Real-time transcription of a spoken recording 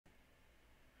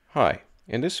Hi,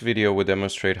 in this video we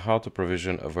demonstrate how to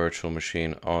provision a virtual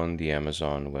machine on the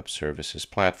Amazon Web Services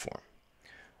platform.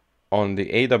 On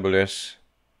the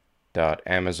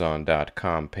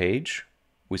aws.amazon.com page,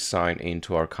 we sign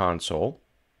into our console,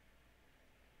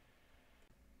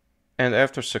 and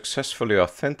after successfully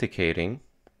authenticating,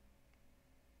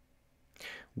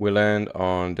 we land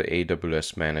on the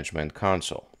AWS Management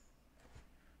Console.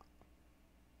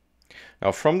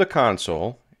 Now from the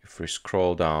console, if we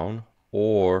scroll down,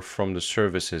 or from the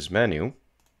Services menu,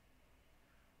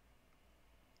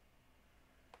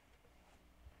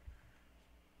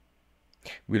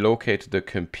 we locate the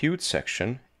Compute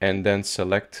section and then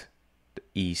select the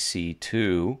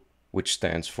EC2, which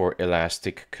stands for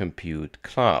Elastic Compute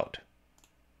Cloud.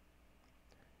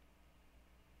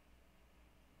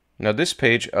 Now this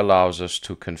page allows us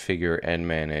to configure and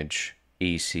manage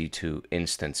EC2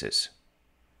 instances.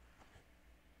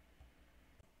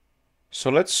 So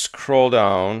let's scroll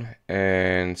down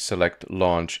and select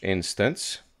Launch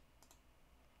Instance,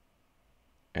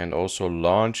 and also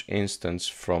Launch Instance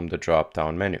from the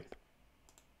drop-down menu.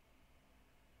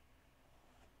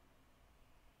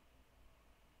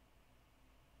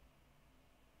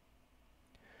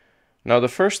 Now the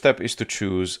first step is to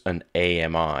choose an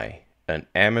AMI, an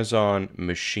Amazon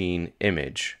Machine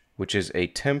Image, which is a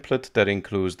template that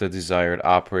includes the desired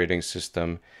operating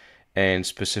system and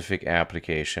specific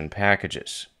application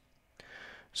packages.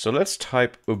 So let's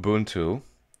type Ubuntu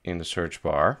in the search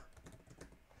bar.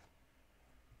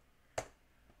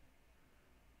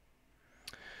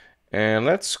 And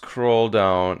let's scroll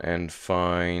down and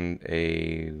find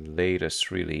a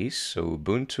latest release. So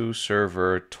Ubuntu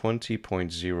Server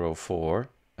 20.04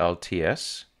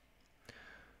 LTS.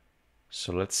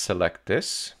 So let's select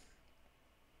this.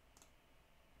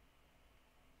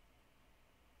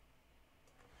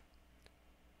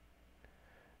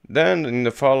 Then in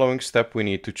the following step, we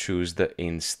need to choose the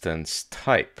instance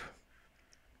type,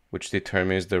 which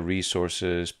determines the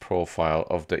resources profile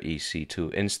of the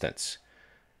EC2 instance,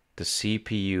 the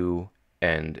CPU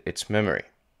and its memory.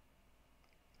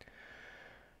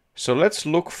 So let's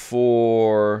look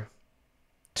for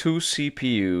 2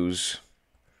 CPUs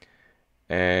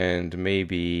and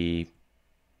maybe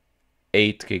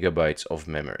 8 gigabytes of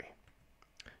memory.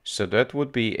 So that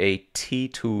would be a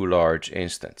T2 large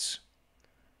instance.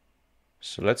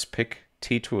 So let's pick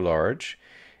T2 large.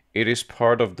 It is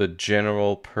part of the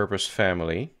general purpose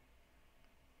family,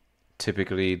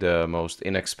 typically the most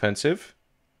inexpensive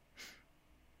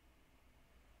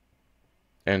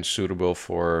and suitable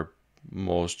for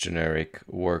most generic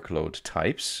workload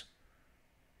types.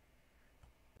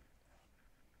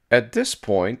 At this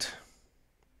point,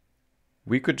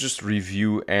 we could just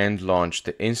review and launch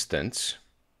the instance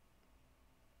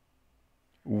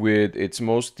with its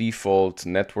most default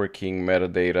networking,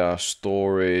 metadata,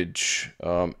 storage,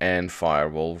 and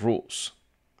firewall rules.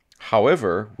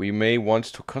 However, we may want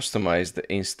to customize the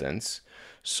instance,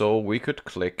 so we could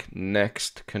click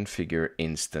Next, Configure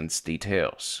Instance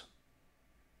Details.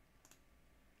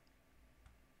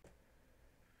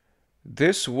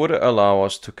 This would allow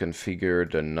us to configure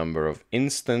the number of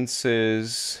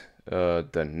instances,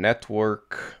 the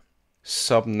network,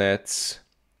 subnets,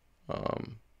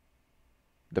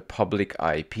 the public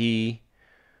IP,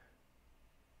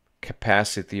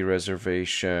 capacity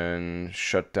reservation,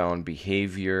 shutdown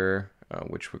behavior,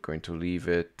 which we're going to leave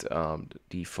it the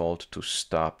default to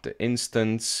stop the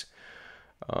instance.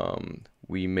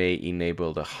 We may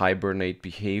enable the hibernate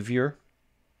behavior.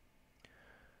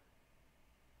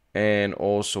 And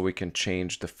also we can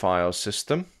change the file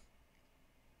system.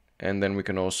 And then we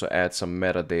can also add some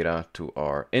metadata to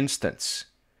our instance.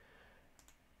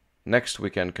 Next, we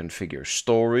can configure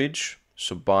storage.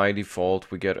 So by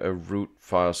default, we get a root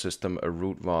file system, a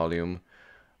root volume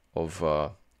of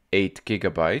 8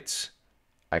 gigabytes.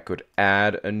 I could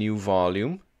add a new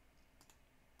volume,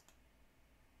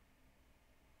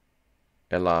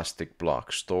 Elastic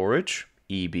Block Storage,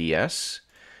 EBS.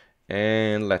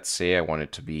 And let's say I want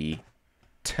it to be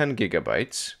 10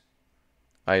 gigabytes.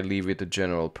 I leave it a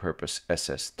general purpose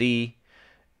SSD.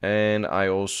 And I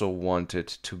also want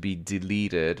it to be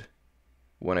deleted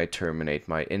when I terminate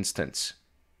my instance.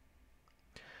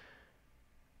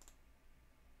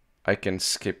 I can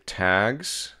skip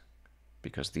tags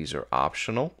because these are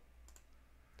optional.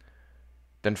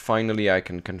 Then finally, I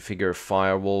can configure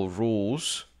firewall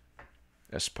rules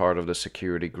as part of the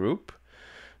security group.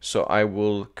 So I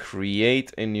will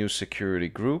create a new security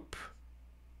group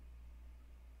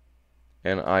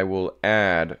and I will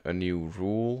add a new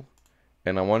rule,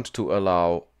 and I want to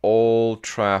allow all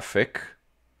traffic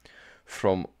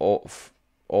from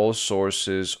all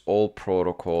sources, all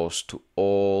protocols to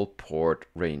all port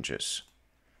ranges.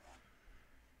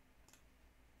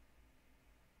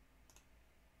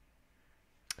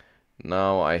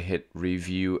 Now I hit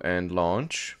review and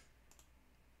launch.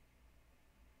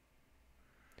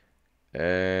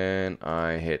 And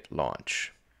I hit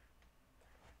launch.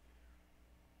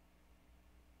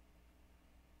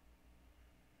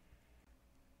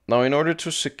 Now, in order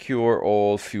to secure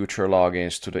all future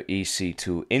logins to the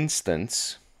EC2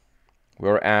 instance,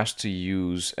 we're asked to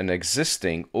use an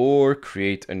existing or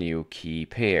create a new key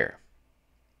pair,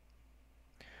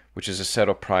 which is a set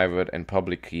of private and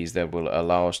public keys that will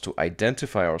allow us to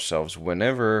identify ourselves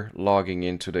whenever logging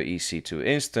into the EC2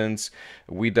 instance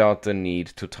without the need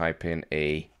to type in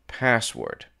a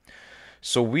password.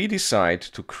 So we decide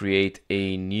to create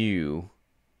a new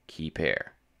key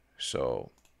pair.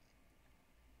 So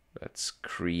let's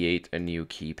create a new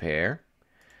key pair,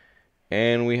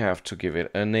 and we have to give it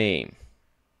a name.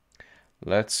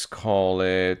 Let's call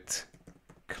it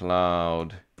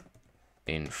Cloud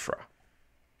Infra.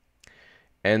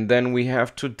 And then we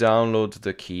have to download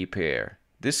the key pair.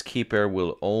 This key pair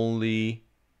will only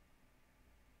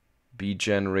be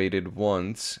generated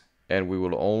once, and we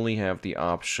will only have the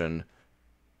option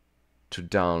to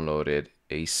download it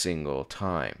a single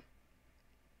time.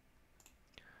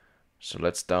 So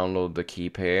let's download the key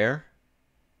pair.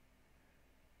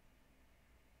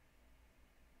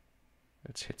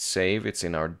 Let's hit save. It's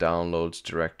in our downloads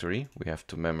directory. We have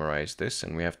to memorize this,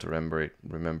 and we have to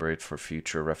remember it for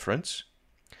future reference.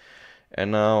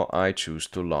 And now I choose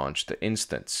to launch the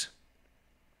instance.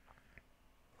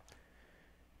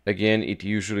 Again, it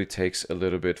usually takes a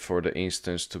little bit for the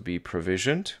instance to be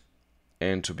provisioned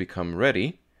and to become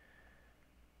ready.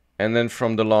 And then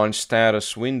from the launch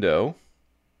status window,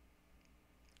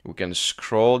 we can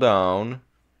scroll down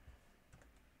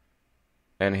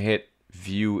and hit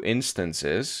View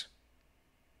Instances.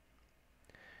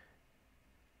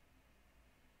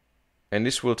 And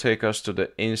this will take us to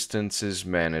the Instances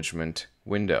Management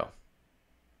window.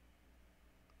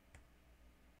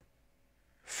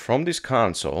 From this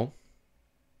console,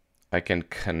 I can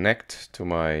connect to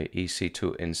my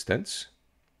EC2 instance.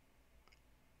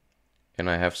 And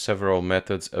I have several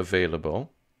methods available.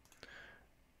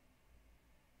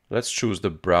 Let's choose the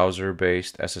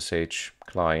browser-based SSH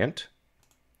client.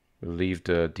 We'll leave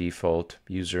the default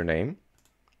username.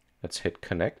 Let's hit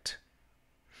connect.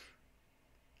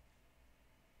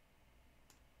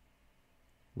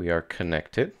 We are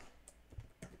connected.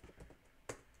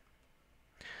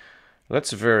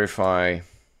 Let's verify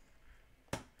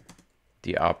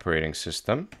the operating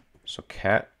system. So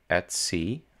cat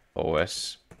 /etc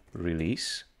os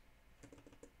release.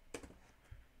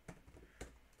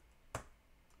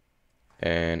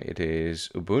 And it is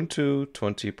Ubuntu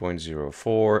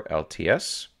 20.04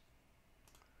 LTS.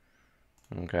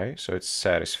 Okay, so it's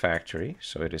satisfactory.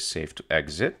 So it is safe to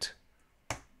exit.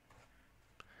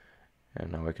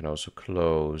 And now we can also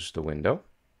close the window.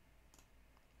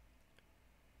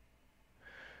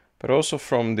 But also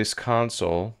from this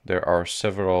console, there are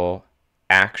several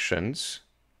actions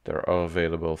that are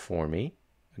available for me.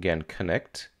 Again,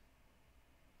 connect.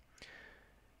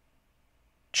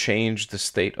 Change the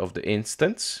state of the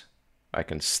instance. I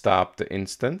can stop the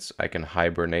instance. I can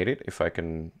hibernate it if I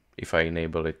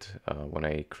enable it when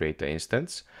I create the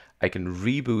instance. I can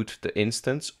reboot the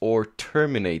instance or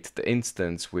terminate the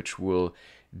instance, which will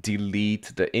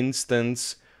delete the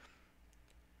instance,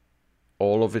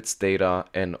 all of its data,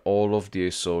 and all of the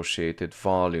associated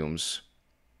volumes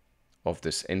of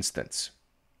this instance.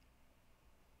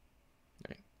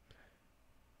 Okay.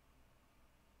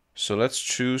 So let's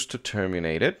choose to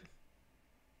terminate it.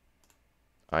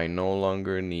 I no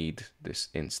longer need this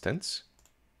instance.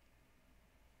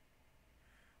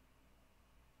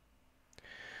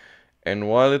 And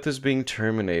while it is being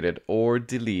terminated or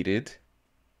deleted,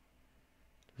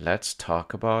 let's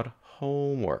talk about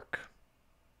homework.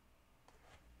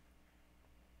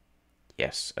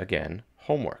 Yes, again,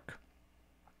 homework.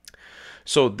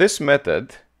 So this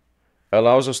method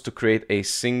allows us to create a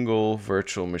single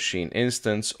virtual machine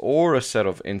instance or a set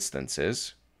of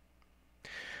instances,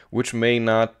 which may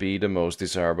not be the most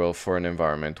desirable for an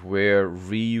environment where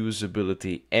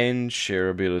reusability and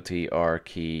shareability are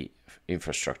key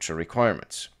infrastructure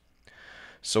requirements.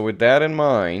 So with that in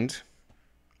mind,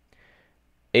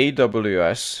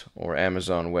 AWS, or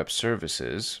Amazon Web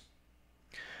Services,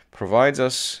 provides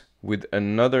us with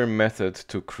another method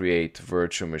to create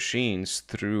virtual machines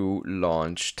through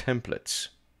launch templates.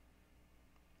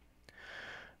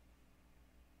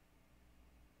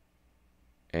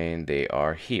 And they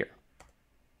are here.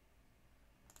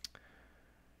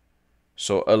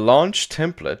 So a launch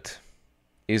template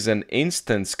is an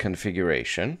instance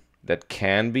configuration that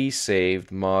can be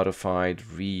saved, modified,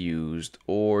 reused,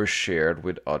 or shared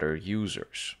with other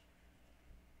users.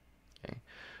 Okay.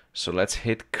 So let's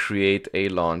hit create a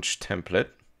launch template.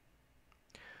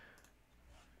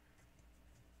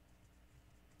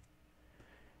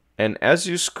 And as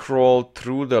you scroll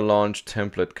through the launch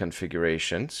template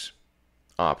configurations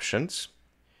options,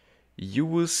 you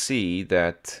will see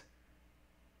that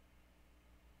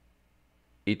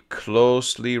it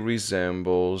closely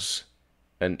resembles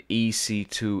an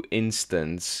EC2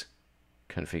 instance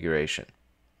configuration.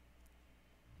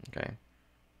 Okay.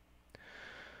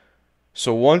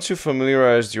 So once you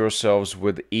familiarized yourselves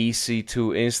with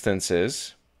EC2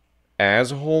 instances,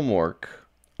 as homework,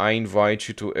 I invite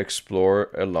you to explore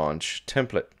a launch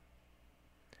template.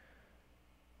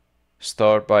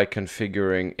 Start by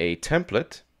configuring a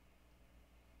template,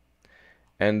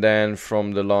 and then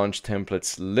from the launch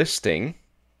templates listing,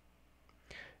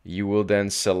 you will then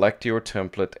select your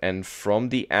template, and from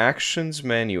the actions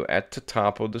menu at the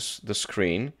top of the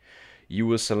screen, you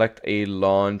will select a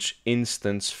launch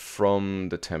instance from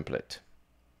the template.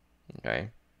 Okay,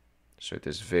 so it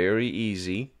is very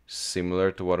easy,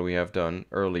 similar to what we have done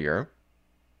earlier.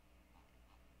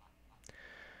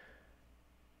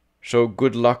 So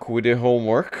good luck with the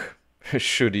homework.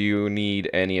 Should you need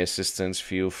any assistance,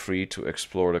 feel free to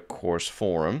explore the course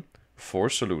forum for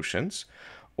solutions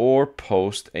or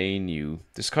post a new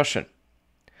discussion.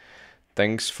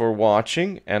 Thanks for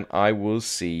watching, and I will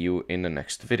see you in the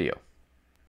next video.